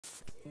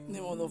In the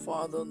name of the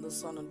Father, and the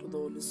Son, and to the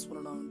Holy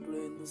Spirit, and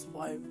today in this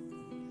five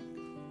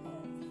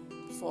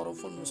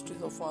sorrowful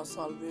mysteries of our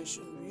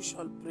salvation, we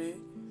shall pray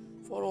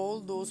for all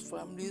those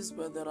families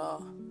where there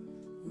are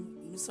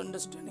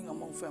misunderstanding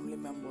among family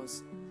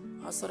members.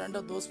 I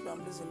surrender those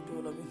families into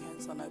your loving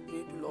hands, and I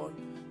pray to Lord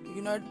to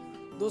unite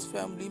those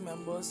family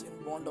members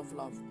in bond of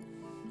love.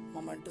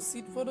 Mama,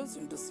 intercede for us,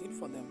 intercede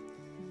for them.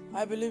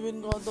 I believe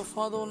in God the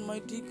Father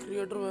Almighty,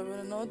 creator of heaven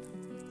and earth.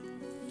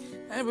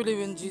 I believe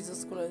in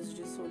Jesus Christ,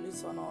 His only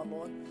Son, our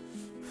Lord.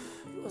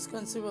 He was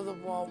conceived by the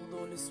power of the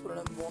Holy Spirit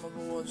and born of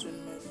the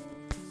Virgin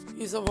Mary.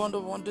 He suffered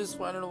under Pontius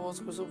Pilate, was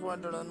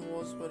crucified and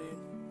was buried.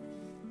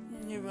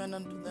 He went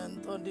unto the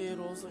third day,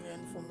 rose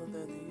again from the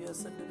dead. He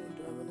ascended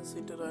into heaven and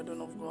seated right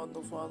hand of God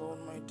the Father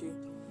Almighty.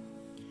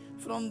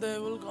 From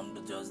there will come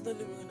to judge the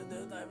living and the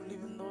dead. I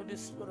believe in the Holy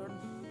Spirit,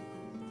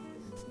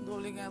 the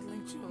Holy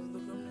Catholic Church, the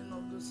communion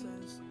of the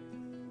saints,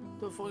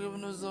 the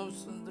forgiveness of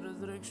sins, the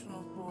resurrection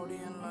of body,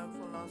 and life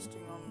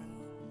everlasting. Amen.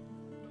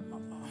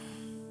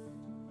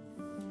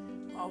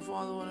 Our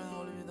Father, who art in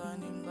holy, be thy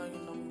name, thy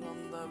kingdom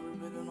come, thy will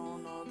be done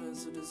on earth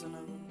as it is in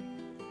heaven.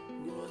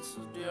 Give us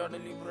this day our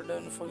daily bread,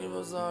 and forgive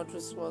us our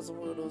trespasses,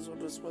 forgive those who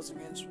trespass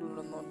against us,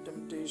 and not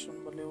temptation,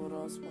 but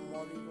deliver us from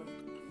all evil.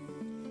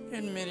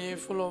 And Mary,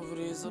 full of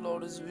grace, the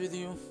Lord is with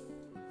you.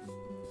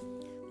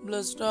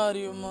 Blessed are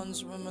you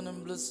amongst women,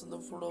 and blessed is the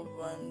fruit of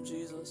thy womb,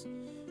 Jesus.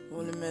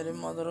 Holy Mary,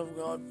 Mother of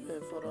God, pray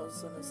for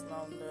us, and is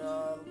now and at the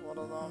hour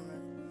of our death.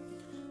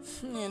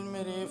 Amen. Hail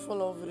Mary,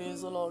 full of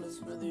grace, the Lord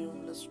is with you.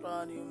 Blessed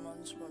are you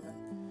amongst women,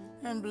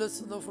 and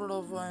blessed is the fruit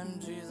of thy womb,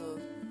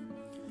 Jesus.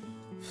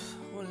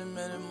 Holy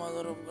Mary,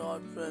 Mother of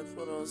God, pray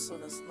for us,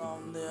 and is now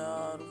and at the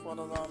hour of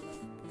our death.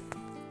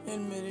 Amen. Hail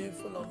Mary,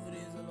 full of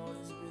grace, the Lord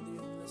is with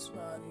you. Blessed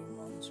are you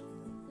amongst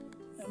women,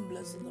 and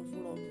blessed is the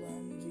fruit of thy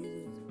womb,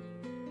 Jesus.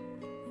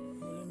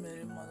 Holy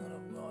Mary, Mother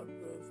of God,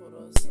 pray for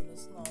us, and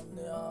is now and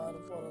at the hour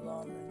of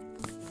our death.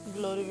 Amen.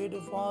 Glory be to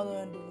the Father,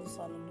 and to the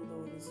Son, and to the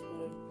Holy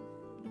Spirit.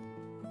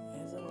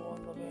 As it was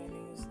the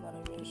beginning, is now, and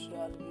ever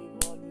shall be,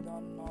 world without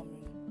end.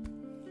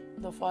 Amen.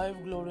 The five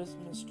glorious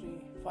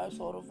mystery, five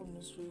sorrowful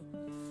mystery.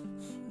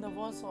 The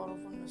first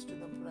sorrowful mystery,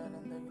 the prayer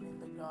and the agony in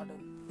the garden.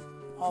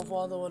 Our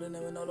Father who art in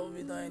heaven, hallowed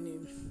be thy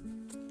name.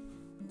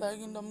 Thy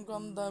kingdom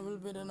come, thy will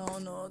be done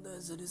on earth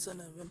as it is in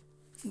heaven.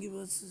 Give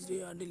us this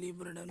day our daily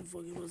bread, and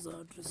forgive us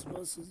our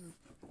trespasses,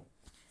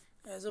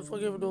 as I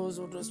forgive those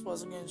who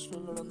trespass against us,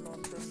 Lord, and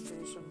not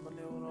temptation, but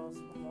deliver us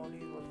from all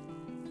evil.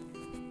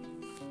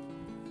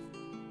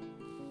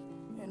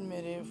 And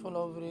Mary, full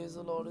of grace,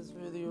 the Lord is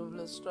with you.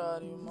 Blessed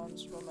are you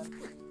amongst women.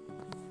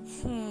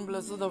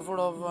 Blessed is the fruit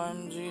of thy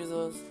womb,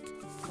 Jesus.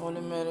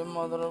 Holy Mary,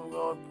 Mother of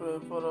God, pray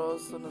for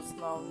us, and is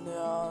now and the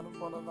hour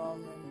of our death.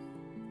 Amen.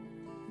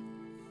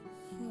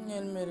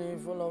 Hail Mary,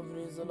 full of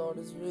grace, the Lord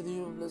is with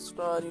you. Blessed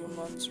are you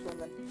amongst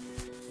women.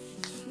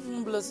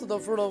 Blessed is the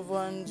fruit of thy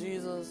womb,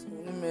 Jesus.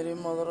 Holy Mary,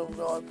 Mother of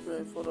God,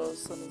 pray for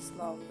us, and is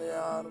now and the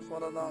hour of our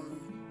death. Amen.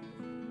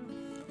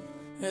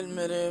 Hail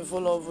Mary,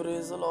 full of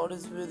grace, the Lord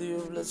is with you.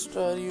 Blessed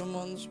are you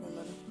amongst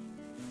women.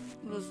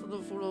 Blessed is the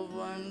fruit of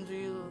thy womb,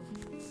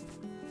 Jesus.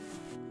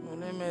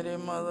 Holy Mary,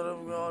 Mother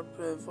of God,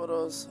 pray for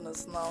us, and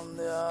is now and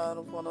the hour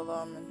of our death.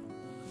 Amen.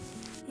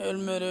 Hail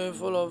Mary,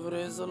 full of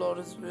grace, the Lord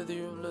is with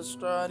you.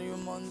 Blessed are you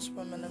amongst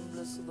women, and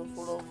blessed is the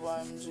fruit of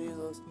thy womb,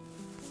 Jesus.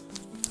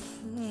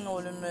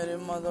 Holy Mary,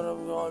 Mother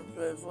of God,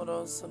 pray for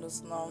us, and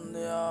is now and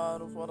the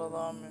hour of our death.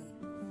 Amen.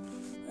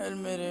 Hail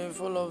Mary,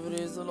 full of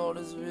grace, the Lord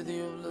is with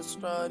you.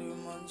 Blessed are you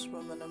amongst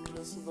women, and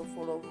blessed is the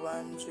fruit of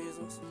thy womb,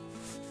 Jesus.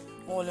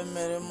 Holy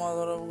Mary,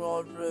 Mother of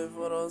God, pray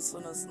for us,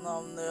 and is now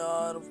and the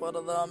hour of our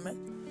death.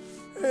 Amen.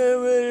 Hail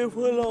Mary,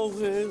 full of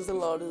grace, the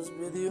Lord is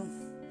with you.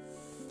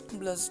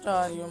 Blessed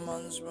are you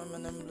amongst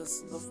women, and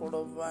blessed is the fruit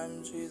of thy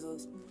womb,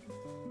 Jesus.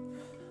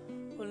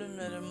 Holy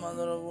Mary,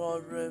 Mother of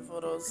God, pray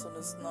for us, and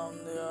is now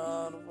and the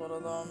hour of our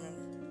death.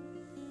 Amen.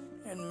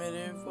 And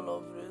Mary, full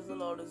of grace, the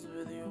Lord is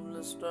with you.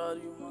 Blessed are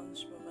you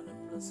amongst women,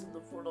 and blessed is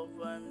the fruit of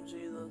thy womb,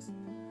 Jesus.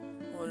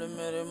 Holy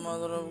Mary,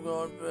 Mother of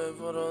God, pray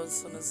for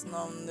us, and is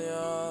now and the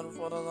hour of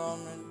our death.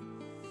 Amen.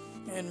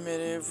 And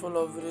Mary, full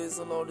of grace,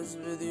 the Lord is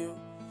with you.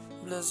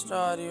 Blessed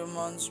are you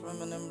amongst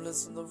women, and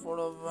blessed is the fruit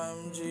of thy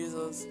womb,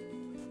 Jesus.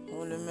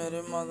 Holy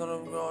Mary, Mother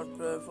of God,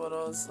 pray for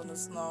us, and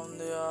is now and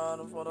the hour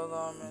of our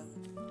death. Amen.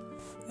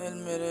 Hail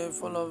Mary,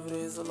 full of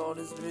grace, the Lord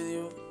is with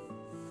you.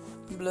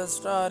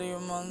 Blessed are you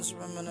amongst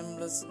women, and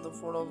blessed is the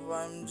fruit of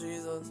thy womb,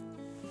 Jesus.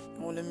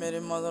 Holy Mary,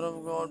 Mother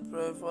of God,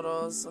 pray for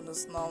us, and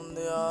is now and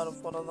the hour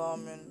of our death.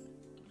 Amen.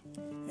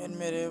 Hail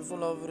Mary,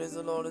 full of grace,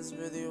 the Lord is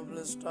with you.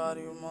 Blessed are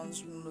you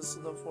amongst women, blessed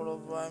is the fruit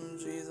of thy womb,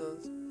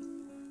 Jesus.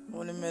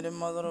 Holy Mary,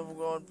 Mother of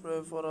God,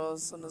 pray for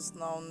us, and is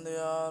now and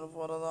the hour of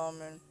our death.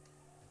 Amen.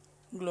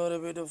 Glory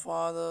be to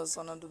Father,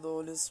 Son, and to the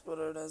Holy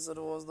Spirit, as it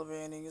was the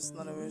beginning, is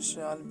now, and ever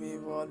shall be,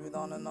 world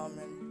without end.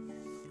 Amen.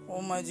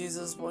 O my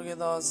Jesus,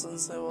 forgive our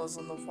sins, save us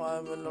from the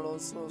fire, but let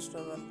us souls to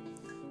heaven,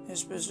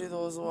 especially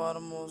those who are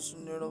most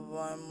in need of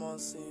thy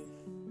mercy.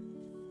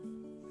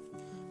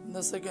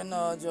 The second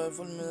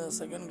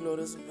second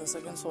glorious,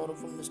 second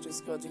sorrowful mystery,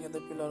 scourging at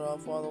the pillar. Our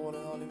Father, who art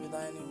in holy, be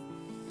thy name.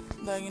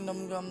 Thy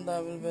kingdom come, thy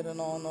will be done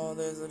on earth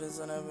as it is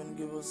in heaven.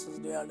 Give us this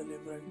day our daily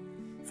bread.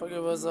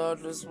 Forgive us our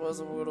trespasses,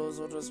 forgive those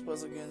who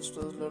trespass against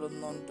us. Let us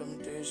not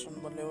temptation,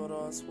 but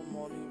deliver us from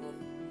all evil.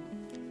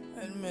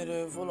 And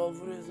Mary, full of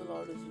grace, the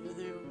Lord is with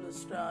you.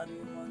 Blessed are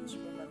you amongst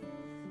women,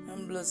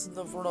 and blessed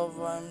the fruit of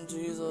thy womb,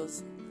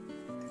 Jesus.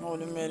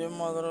 Holy Mary,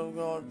 Mother of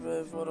God,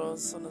 pray for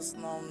us sinners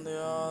now and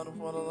the hour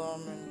of our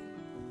death. Amen.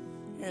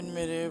 And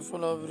Mary,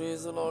 full of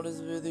grace, the Lord is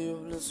with you.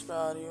 Blessed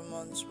are you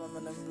amongst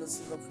women, and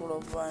blessed the fruit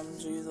of thy womb,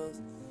 Jesus.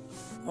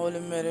 Holy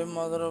Mary,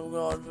 Mother of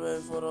God, pray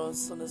for us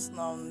sinners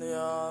now and the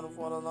hour of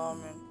our death.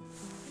 Amen.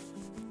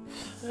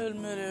 Hail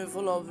Mary,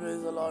 full of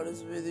grace, the Lord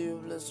is with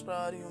you. Blessed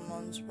are you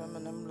amongst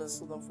women, and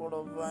blessed the fruit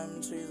of thy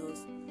womb, Jesus.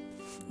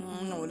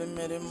 Holy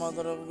Mary,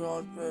 Mother of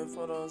God, pray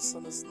for us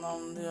sinners now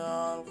and the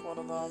hour of our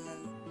death.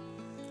 Amen.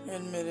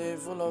 Hail Mary,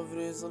 full of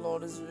grace, the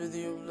Lord is with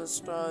you.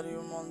 Blessed are you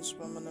amongst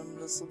women, and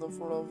blessed the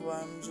fruit of thy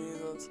womb,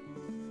 Jesus.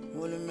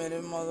 Holy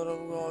Mary, Mother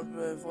of God,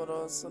 pray for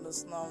us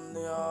sinners now and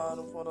the hour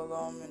of our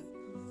death. Amen.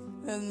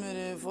 Hail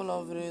Mary, full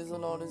of grace, the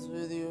Lord is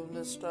with you.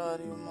 Blessed are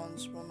you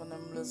amongst women,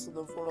 and blessed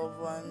the fruit of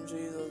thy womb,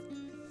 Jesus.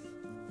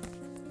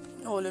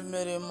 Holy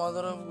Mary,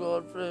 Mother of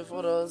God, pray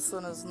for us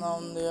sinners now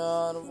and the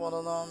hour of our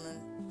death.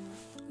 Amen.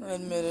 Hail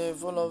Mary,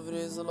 full of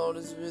grace, the Lord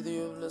is with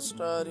you.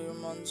 Blessed are you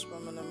amongst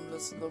women, and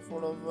blessed the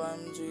fruit of thy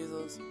womb,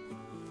 Jesus.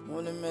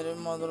 Holy Mary,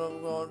 Mother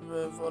of God,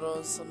 pray for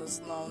us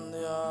sinners now and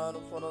the hour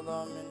of our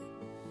death. Amen.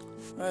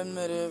 Hail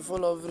Mary,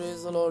 full of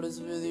grace, the Lord is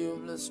with you.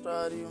 Blessed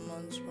are you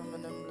amongst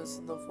women, and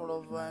blessed the fruit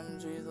of thy womb,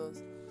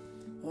 Jesus.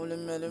 Holy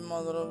Mary,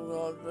 Mother of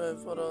God, pray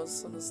for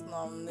us sinners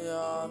now and the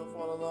hour of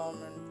our death.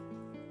 Amen.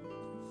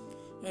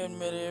 Hail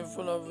Mary,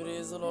 full of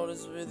grace, the Lord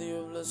is with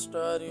you. Blessed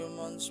are you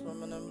amongst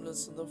women, and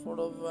blessed the fruit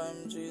of thy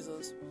womb,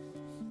 Jesus.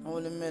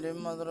 Holy Mary,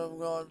 Mother of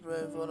God,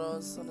 pray for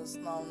us sinners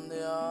now and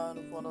the hour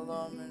of our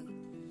death. Amen.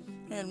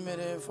 Hail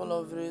Mary, full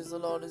of grace, the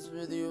Lord is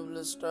with you.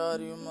 Blessed are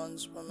you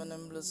amongst women,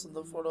 and blessed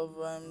the fruit of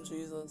thy womb,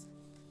 Jesus.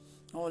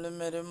 Holy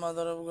Mary,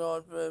 Mother of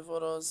God, pray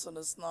for us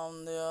sinners now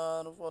and the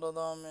hour of our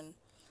death. Amen.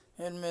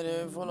 Hail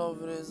Mary, full of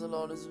grace, the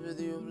Lord is with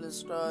you.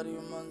 Blessed are you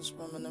amongst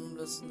women, and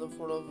blessed the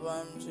fruit of thy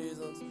womb,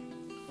 Jesus.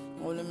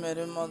 Holy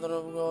Mary, Mother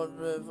of God,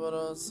 pray for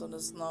us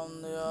sinners now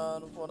and the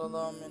hour of our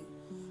death. Amen.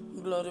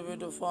 Glory be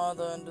to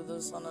Father, and to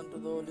the Son, and to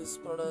the Holy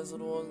Spirit, as it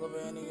was in the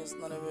beginning, is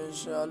now, and ever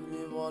shall be,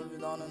 world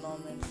without end.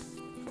 Amen.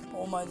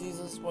 O my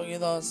Jesus,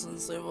 forgive us and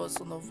save us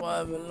from the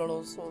fire, will Lord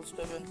of souls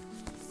to heaven,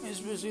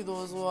 especially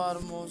those who are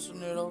most in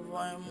need of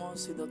thy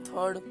mercy. The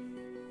third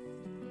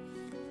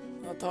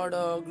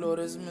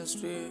glorious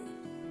mystery,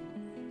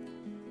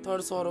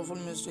 third sorrowful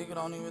mystery,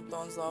 crowning with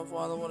thorns. Our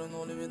Father, who art in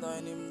holy, with thy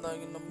name, thy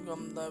kingdom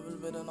come, thy will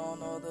be done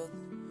on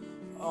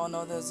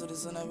earth as it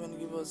is in heaven.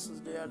 Give us this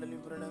day our daily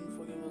bread, and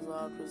forgive us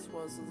our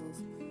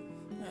trespasses,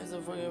 as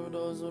we forgive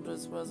those who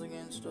trespass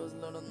against us.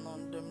 Let us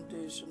not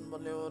temptation,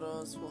 but deliver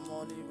us from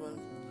all evil.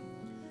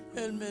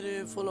 Hail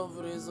Mary, full of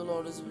grace, the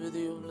Lord is with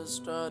you.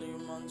 Blessed are you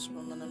amongst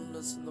women, and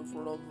blessed the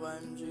fruit of thy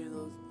womb,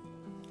 Jesus.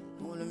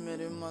 Holy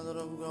Mary, Mother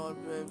of God,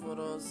 pray for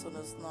us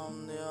sinners now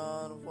and the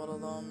hour of our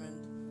death. Amen.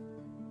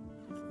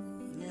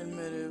 Hail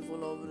Mary,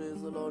 full of grace,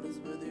 the Lord is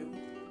with you.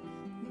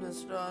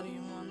 Blessed are you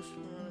amongst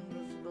women,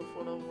 and blessed the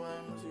fruit of thy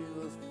womb,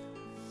 Jesus.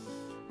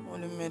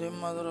 Holy Mary,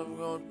 Mother of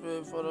God,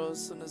 pray for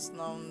us sinners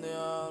now and the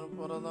hour of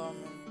our death.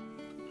 Amen.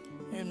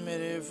 Hail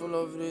Mary, full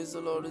of grace,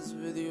 the Lord is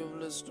with you.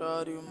 Blessed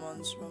are you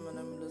amongst women,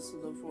 and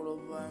blessed the fruit of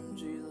thy womb,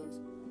 Jesus.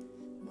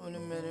 Holy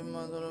Mary,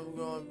 Mother of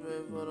God,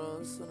 pray for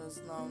us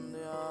sinners now and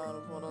the hour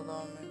of our death.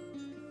 Amen.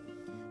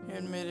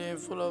 Hail Mary,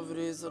 full of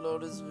grace, the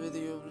Lord is with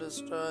you.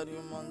 Blessed are you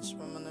amongst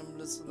women, and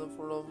blessed the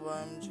fruit of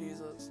thy womb,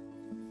 Jesus.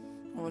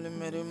 Holy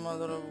Mary,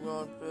 Mother of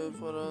God, pray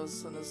for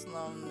us sinners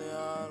now and the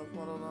hour of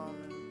our death.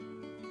 Amen.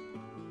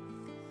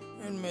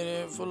 Hail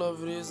Mary, full of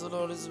grace, the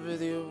Lord is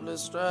with you.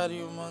 Blessed are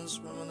you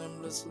amongst women, and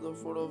blessed the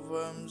fruit of thy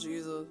womb,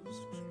 Jesus.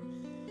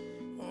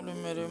 Holy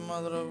Mary,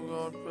 Mother of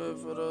God, pray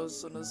for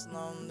us sinners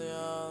now and the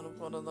hour of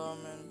our death.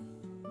 Amen.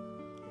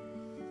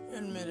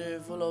 Hail Mary,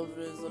 full of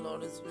grace, the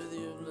Lord is with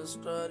you.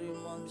 Blessed are you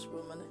amongst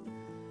women,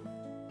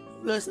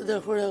 blessed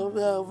the fruit of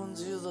thy womb,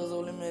 Jesus.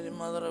 Holy Mary,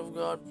 Mother of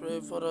God, pray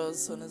for us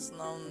sinners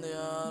now and the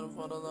hour of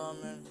our death.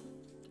 Amen.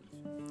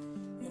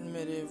 Hail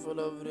Mary, full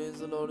of grace,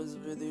 the Lord is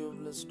with you.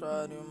 Blessed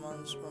are you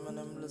amongst women,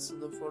 and blessed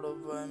the fruit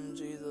of thy womb,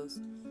 Jesus.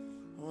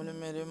 Holy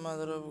Mary,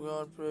 Mother of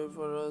God, pray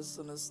for us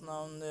sinners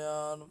now and the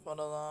hour of our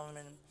death.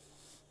 Amen.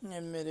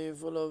 Hail Mary,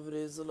 full of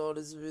grace, the Lord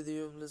is with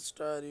you.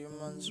 Blessed are you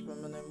amongst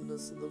women, and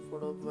blessed the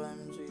fruit of thy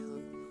womb,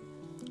 Jesus.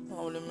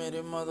 Holy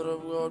Mary, Mother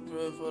of God,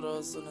 pray for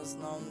us sinners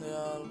now and the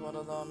hour of our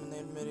death. Amen.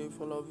 Hail Mary,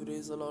 full of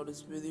grace, the Lord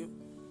is with you.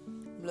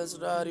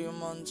 Blessed are you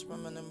amongst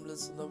women, and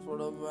blessed the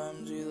fruit of thy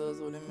womb, Jesus.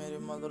 Holy Mary,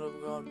 Mother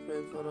of God,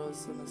 pray for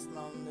us sinners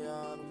now and the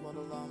hour of our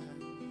death. Amen.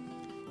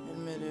 Hail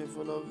Mary,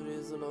 full of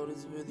grace, the Lord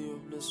is with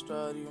you. Blessed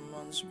are you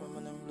amongst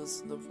women, and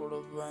blessed the fruit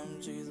of thy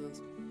womb,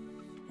 Jesus.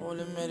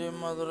 Holy Mary,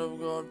 Mother of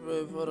God,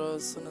 pray for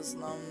us sinners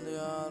now and the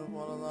hour of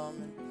our death.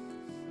 Amen.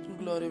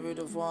 Glory be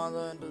to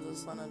Father, and to the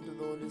Son, and to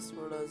the Holy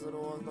Spirit, as it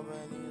was in the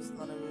beginning, is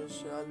now, and ever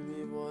shall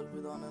be, world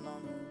without end.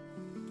 Amen.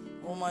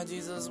 Oh my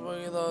Jesus,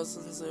 forgive us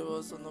and save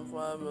us from the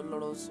fire, but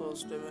Lord also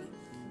Stephen,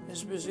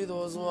 especially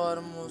those who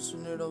are most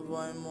in need of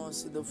thy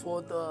mercy. The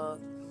fourth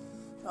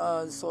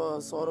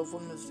sorrowful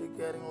mystery,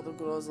 carrying of the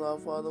cross, our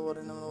Father, who art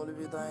in heaven, holy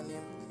be thy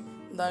name.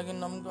 Thy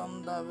kingdom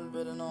come, thy will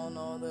be done on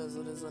earth as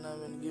it is in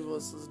heaven. Give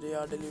us this day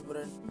our daily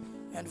bread,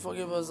 and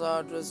forgive us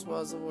our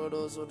trespasses, for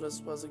those who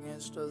trespass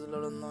against us.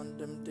 Let us not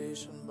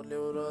temptation, but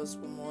deliver us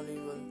from all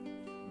evil.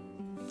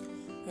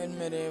 Hail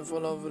Mary,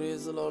 full of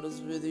grace, the Lord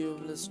is with you.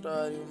 Blessed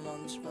are you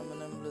amongst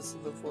women, and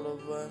blessed the fruit of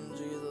thy womb,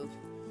 Jesus.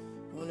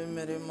 Holy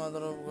Mary,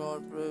 Mother of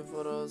God, pray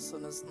for us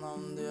sinners now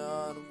and the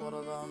hour of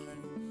our death. Amen.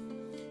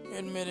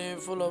 Hail Mary,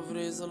 full of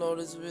grace, the Lord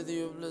is with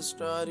you.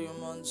 Blessed are you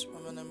amongst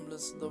women, and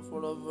blessed the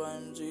fruit of thy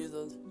womb,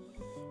 Jesus.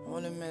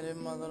 Holy Mary,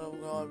 Mother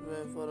of God,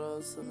 pray for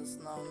us sinners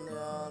now and the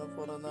hour of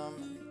our death.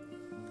 Amen.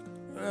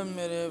 Hail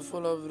Mary,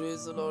 full of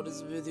grace, the Lord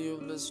is with you.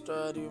 Blessed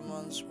are you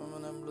amongst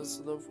women, and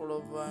blessed the fruit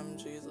of thy womb,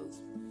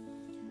 Jesus.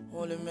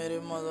 Holy Mary,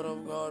 Mother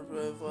of God,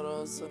 pray for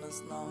us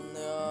sinners now and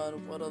the hour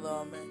of our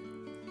death. Amen.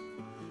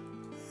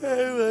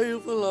 Hail Mary,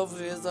 full of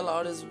grace, the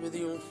Lord is with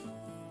you.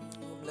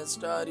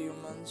 Blessed are you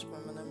amongst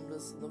women, and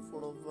blessed the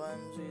fruit of thy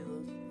womb,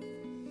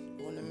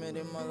 Jesus. Holy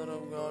Mary, Mother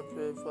of God,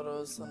 pray for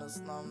us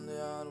sinners now and the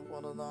hour of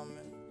our death.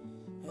 Amen.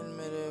 Hail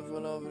Mary,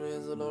 full of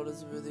grace, the Lord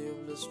is with you.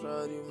 Blessed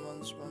are you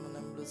amongst women,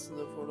 and blessed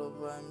the fruit of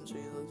thy womb,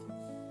 Jesus.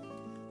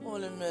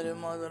 Holy Mary,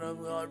 Mother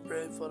of God,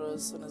 pray for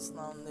us sinners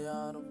now and the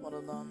hour of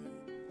our death. Amen.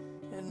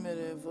 Hail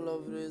Mary, full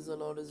of grace, the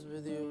Lord is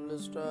with you.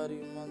 Blessed are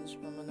you amongst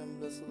women, and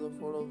blessed the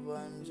fruit of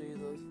thy womb,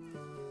 Jesus.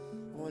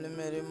 Holy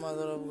Mary,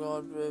 Mother of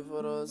God, pray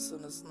for us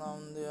sinners now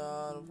and the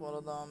hour of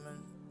our death.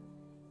 Amen.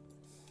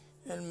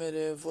 Hail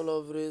Mary, full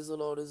of grace, the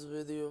Lord is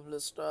with you.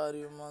 Blessed are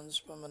you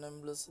amongst women,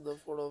 and blessed the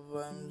fruit of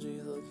thy womb,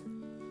 Jesus.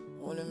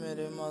 Holy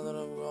Mary, Mother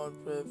of God,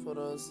 pray for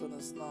us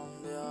sinners now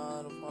and the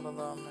hour of our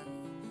death. Amen.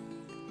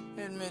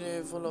 Hail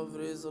Mary, full of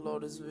grace, the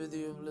Lord is with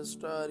you.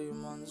 Blessed are you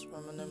amongst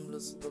women, and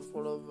blessed the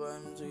fruit of thy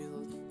womb,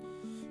 Jesus.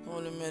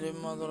 Holy Mary,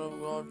 Mother of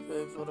God,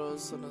 pray for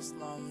us sinners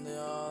now and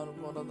the hour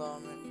of our death.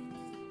 Amen.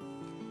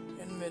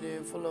 Hail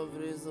Mary, full of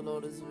grace, the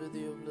Lord is with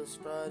you.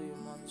 Blessed are you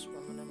amongst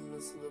women, and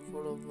blessed the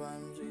fruit of thy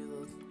womb,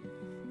 Jesus.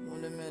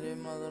 Holy Mary,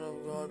 Mother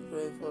of God,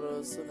 pray for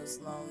us sinners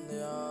now and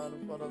the hour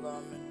of our death.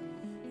 Amen.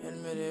 Hail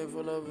Mary,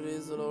 full of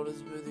grace, the Lord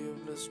is with you.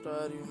 Blessed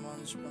are you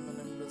amongst women,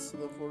 and blessed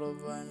the fruit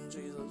of thy womb,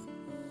 Jesus.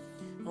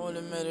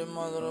 Holy Mary,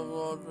 Mother of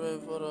God, pray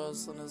for us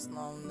sinners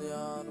now and the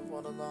hour of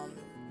our death. Amen.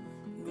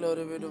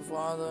 Glory be to the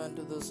Father, and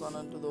to the Son,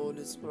 and to the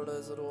Holy Spirit,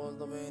 as it was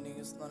the beginning,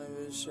 is now, and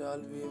ever shall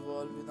be,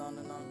 world without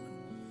end. Amen.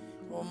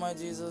 O my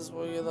Jesus,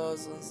 forgive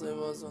us and save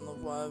us from the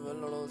fire, well,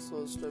 Lord,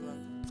 also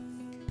Stephen,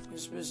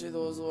 especially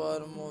those who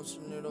are most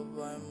in need of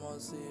thy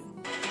mercy.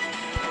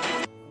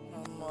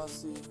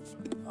 Mercy.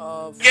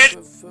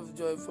 Fifth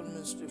joyful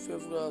mystery,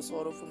 fifth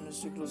sorrowful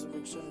mystery,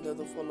 crucifixion, death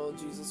of our Lord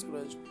Jesus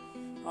Christ.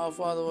 Our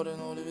Father, who art in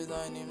holy be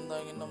thy name,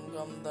 thy kingdom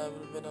come, thy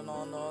will be done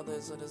on earth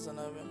as it is in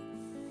heaven.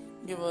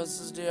 Give us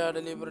this day our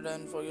daily bread,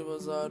 and forgive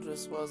us our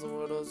trespasses,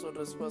 for those who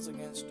trespass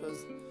against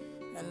us.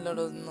 And let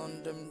us not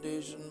in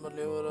temptation, but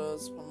deliver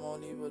us from all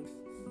evil.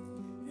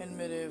 Hail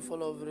Mary,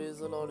 full of grace,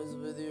 the Lord is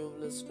with you.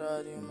 Blessed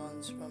are you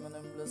amongst women,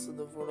 and blessed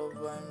the fruit of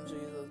thy womb,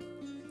 Jesus.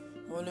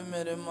 Holy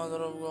Mary,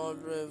 Mother of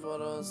God, pray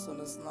for us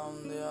sinners now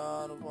and the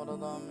hour of our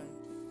death. Amen.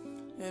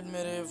 Hail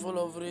Mary, full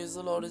of grace,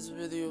 the Lord is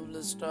with you.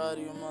 Blessed are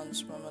you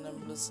amongst women,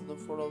 and blessed the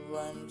fruit of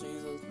thy womb,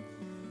 Jesus.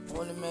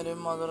 Holy Mary,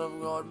 Mother of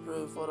God,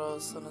 pray for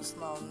us sinners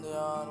now and the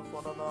hour of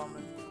our death.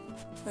 Amen.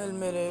 Hail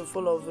Mary,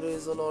 full of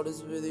grace, the Lord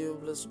is with you.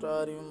 Blessed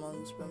are you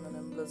amongst women,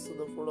 and blessed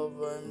the fruit of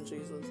thy womb,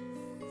 Jesus.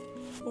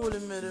 Holy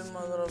Mary,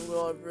 Mother of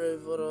God, pray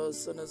for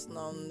us sinners now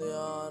and the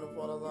hour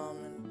of our death.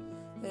 Amen.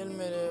 Hail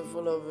Mary,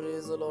 full of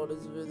grace, the Lord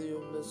is with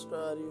you. Blessed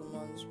are you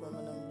amongst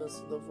women, and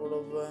blessed the fruit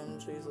of thy womb,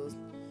 Jesus.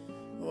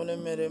 Holy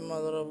Mary,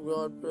 Mother of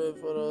God, pray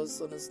for us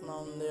sinners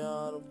now and the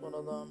hour of our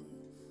death. Amen.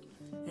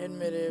 Hail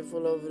Mary,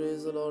 full of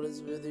grace, the Lord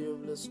is with you.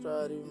 Blessed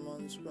are you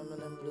amongst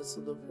women, and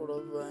blessed the fruit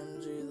of thy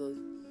womb, Jesus.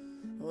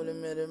 Holy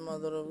Mary,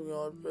 Mother of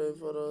God, pray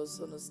for us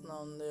sinners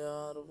now and the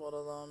hour of our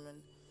death.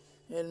 Amen.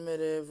 Hail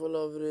Mary, full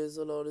of grace,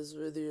 the Lord is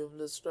with you.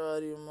 Blessed are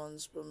you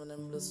amongst women,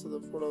 and blessed the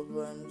fruit of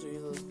thy womb,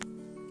 Jesus.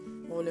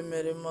 Holy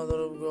Mary, Mother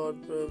of God,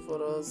 pray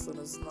for us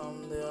sinners now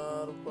and the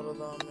hour of our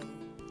death. Amen.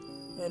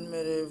 Hail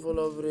Mary, full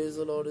of grace,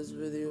 the Lord is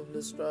with you.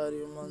 Blessed are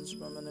you amongst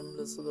women, and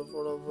blessed the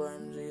fruit of thy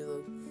womb,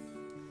 Jesus.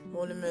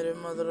 Holy Mary,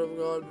 Mother of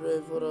God, pray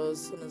for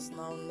us sinners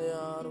now and the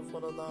hour of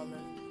our death.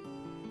 Amen.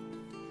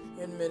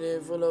 Hail Mary,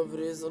 full of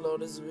grace, the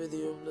Lord is with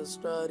you.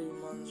 Blessed are you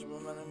amongst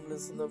women, and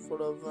blessed the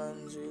fruit of thy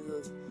womb,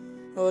 Jesus.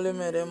 Holy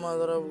Mary,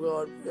 Mother of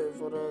God, pray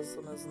for us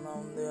sinners now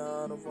and the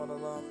hour of our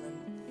death.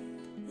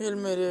 Amen. Hail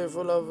Mary,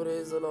 full of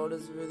grace, the Lord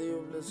is with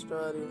you. Blessed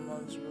are you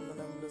amongst women,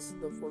 and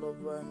blessed the fruit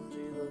of thy womb,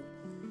 Jesus.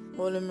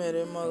 Holy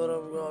Mary, Mother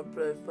of God,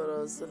 pray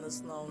for us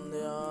sinners now and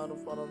the hour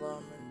of our death.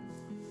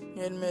 Amen.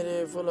 Hail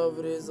Mary, full of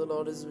grace, the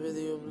Lord is with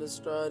you.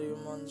 Blessed are you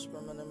amongst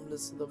women, and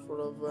blessed the fruit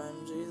of thy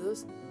womb,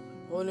 Jesus.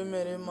 Holy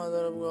Mary,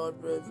 Mother of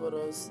God, pray for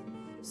us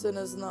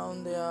sinners now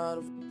and the hour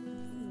of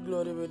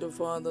Glory be to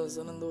Father,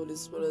 Son, and the Holy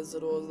Spirit, as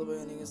it was the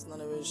beginning, is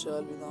none ever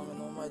shall be, now and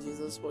O my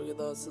Jesus, forgive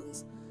our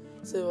sins.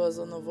 Save us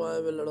on the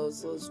fire, will let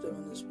us thirst,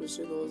 and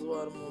especially those who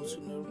are most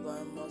in need of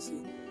thy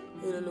mercy.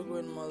 Hear a look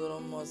in Mother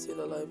of Mercy,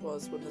 the life,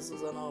 us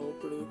witnesses, and our hope,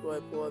 today we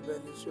cry, poor,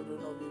 banished children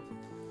of weep.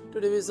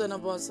 Today we send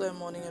up our sigh,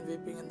 mourning and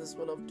weeping in this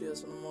well of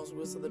tears, from the most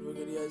grace, so that we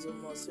get the eyes of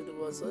mercy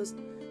towards us.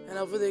 And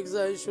after the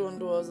exile shown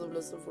to us, the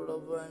blessed fruit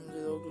of whom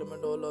Jesus, O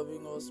clement, O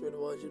loving, O sweet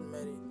Virgin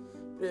Mary.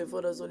 Pray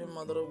for us, Holy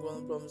Mother of God,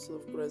 and promises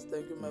of Christ.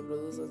 Thank you, my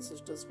brothers and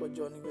sisters, for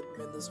joining with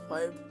me in this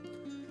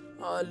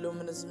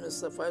luminous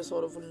mystery, five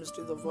sorrowful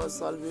mysteries of our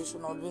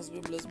salvation. Always be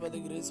blessed by the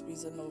grace,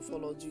 peace, and love of our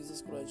Lord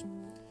Jesus Christ.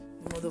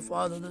 In the name of the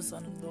Father, the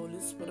Son, and the Holy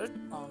Spirit.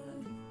 Amen.